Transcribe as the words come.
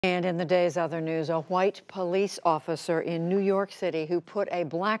And in the day's other news, a white police officer in New York City who put a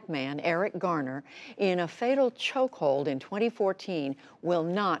black man, Eric Garner, in a fatal chokehold in 2014 will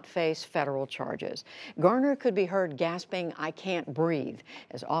not face federal charges. Garner could be heard gasping, "I can't breathe,"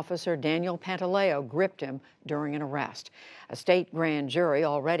 as Officer Daniel Pantaleo gripped him during an arrest. A state grand jury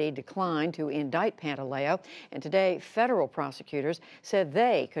already declined to indict Pantaleo, and today federal prosecutors said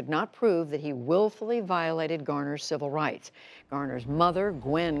they could not prove that he willfully violated Garner's civil rights. Garner's mother,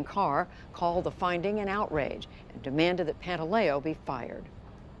 Gwen Carr, called the finding an outrage and demanded that Pantaleo be fired.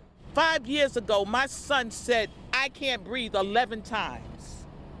 5 years ago, my son said, "I can't breathe" 11 times.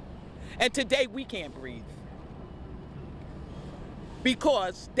 And today we can't breathe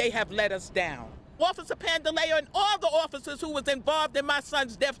because they have let us down. Officer Pantaleo and all the officers who was involved in my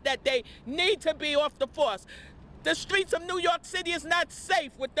son's death that day need to be off the force. The streets of New York City is not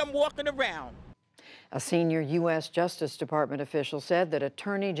safe with them walking around. A senior U.S. Justice Department official said that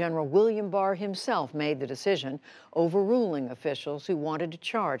Attorney General William Barr himself made the decision, overruling officials who wanted to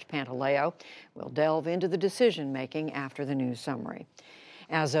charge Pantaleo. We'll delve into the decision-making after the news summary.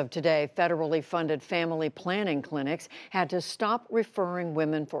 As of today, federally funded family planning clinics had to stop referring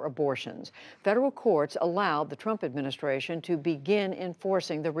women for abortions. Federal courts allowed the Trump administration to begin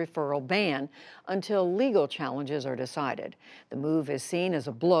enforcing the referral ban until legal challenges are decided. The move is seen as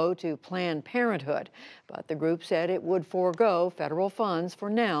a blow to Planned Parenthood, but the group said it would forego federal funds for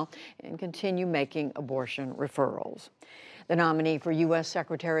now and continue making abortion referrals. The nominee for U.S.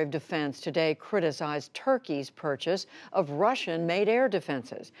 Secretary of Defense today criticized Turkey's purchase of Russian-made air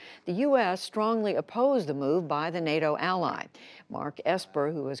defenses. The U.S. strongly opposed the move by the NATO ally. Mark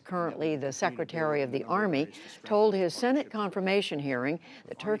Esper, who is currently the Secretary of the Army, told his Senate confirmation hearing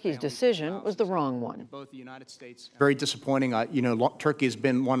that Turkey's decision was the wrong one. Very disappointing. Turkey has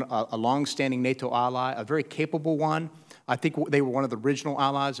been a long-standing NATO ally, a very capable one. I think they were one of the original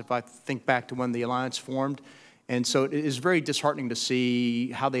allies, if I think back to when the alliance formed. And so it is very disheartening to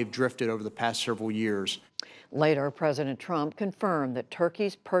see how they've drifted over the past several years. Later, President Trump confirmed that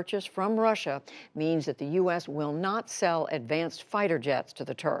Turkey's purchase from Russia means that the U.S. will not sell advanced fighter jets to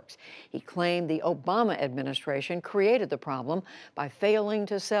the Turks. He claimed the Obama administration created the problem by failing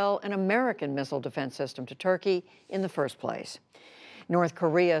to sell an American missile defense system to Turkey in the first place. North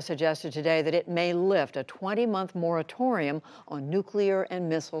Korea suggested today that it may lift a 20-month moratorium on nuclear and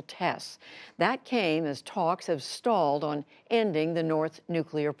missile tests. That came as talks have stalled on ending the North's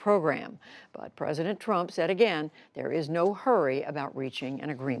nuclear program. But President Trump said again there is no hurry about reaching an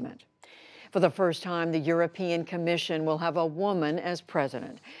agreement. For the first time, the European Commission will have a woman as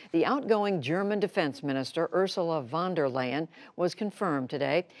president. The outgoing German defense minister, Ursula von der Leyen, was confirmed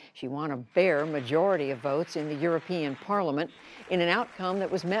today. She won a bare majority of votes in the European Parliament in an outcome that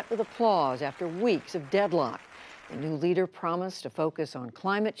was met with applause after weeks of deadlock. The new leader promised to focus on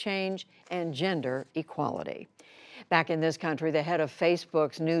climate change and gender equality. Back in this country, the head of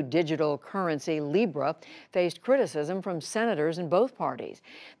Facebook's new digital currency, Libra, faced criticism from senators in both parties.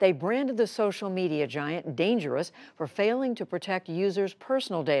 They branded the social media giant dangerous for failing to protect users'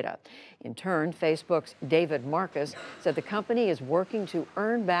 personal data. In turn, Facebook's David Marcus said the company is working to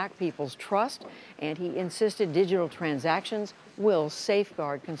earn back people's trust, and he insisted digital transactions will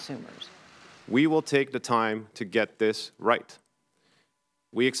safeguard consumers. We will take the time to get this right.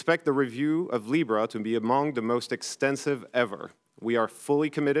 We expect the review of Libra to be among the most extensive ever. We are fully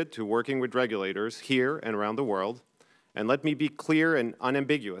committed to working with regulators here and around the world. And let me be clear and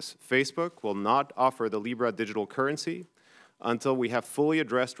unambiguous. Facebook will not offer the Libra digital currency until we have fully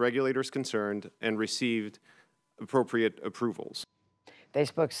addressed regulators concerned and received appropriate approvals.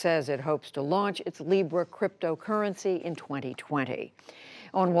 Facebook says it hopes to launch its Libra cryptocurrency in 2020.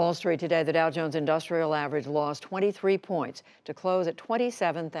 On Wall Street today, the Dow Jones Industrial Average lost 23 points to close at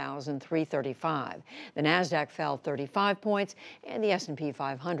 27,335. The Nasdaq fell 35 points, and the S&P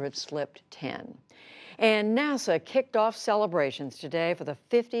 500 slipped 10. And NASA kicked off celebrations today for the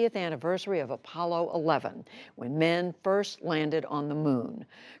 50th anniversary of Apollo 11, when men first landed on the moon.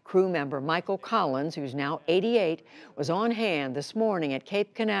 Crew member Michael Collins, who's now 88, was on hand this morning at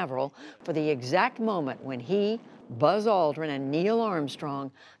Cape Canaveral for the exact moment when he, Buzz Aldrin, and Neil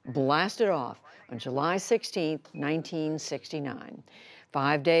Armstrong blasted off on July 16, 1969.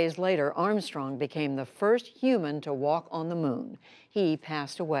 5 days later, Armstrong became the first human to walk on the moon. He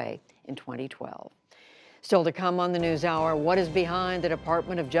passed away in 2012. Still to come on the NewsHour, what is behind the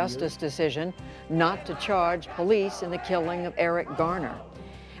Department of Justice decision not to charge police in the killing of Eric Garner?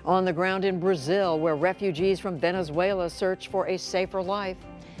 On the ground in Brazil, where refugees from Venezuela search for a safer life.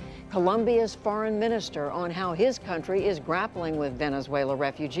 Colombia's foreign minister on how his country is grappling with Venezuela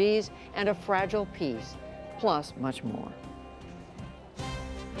refugees and a fragile peace, plus much more.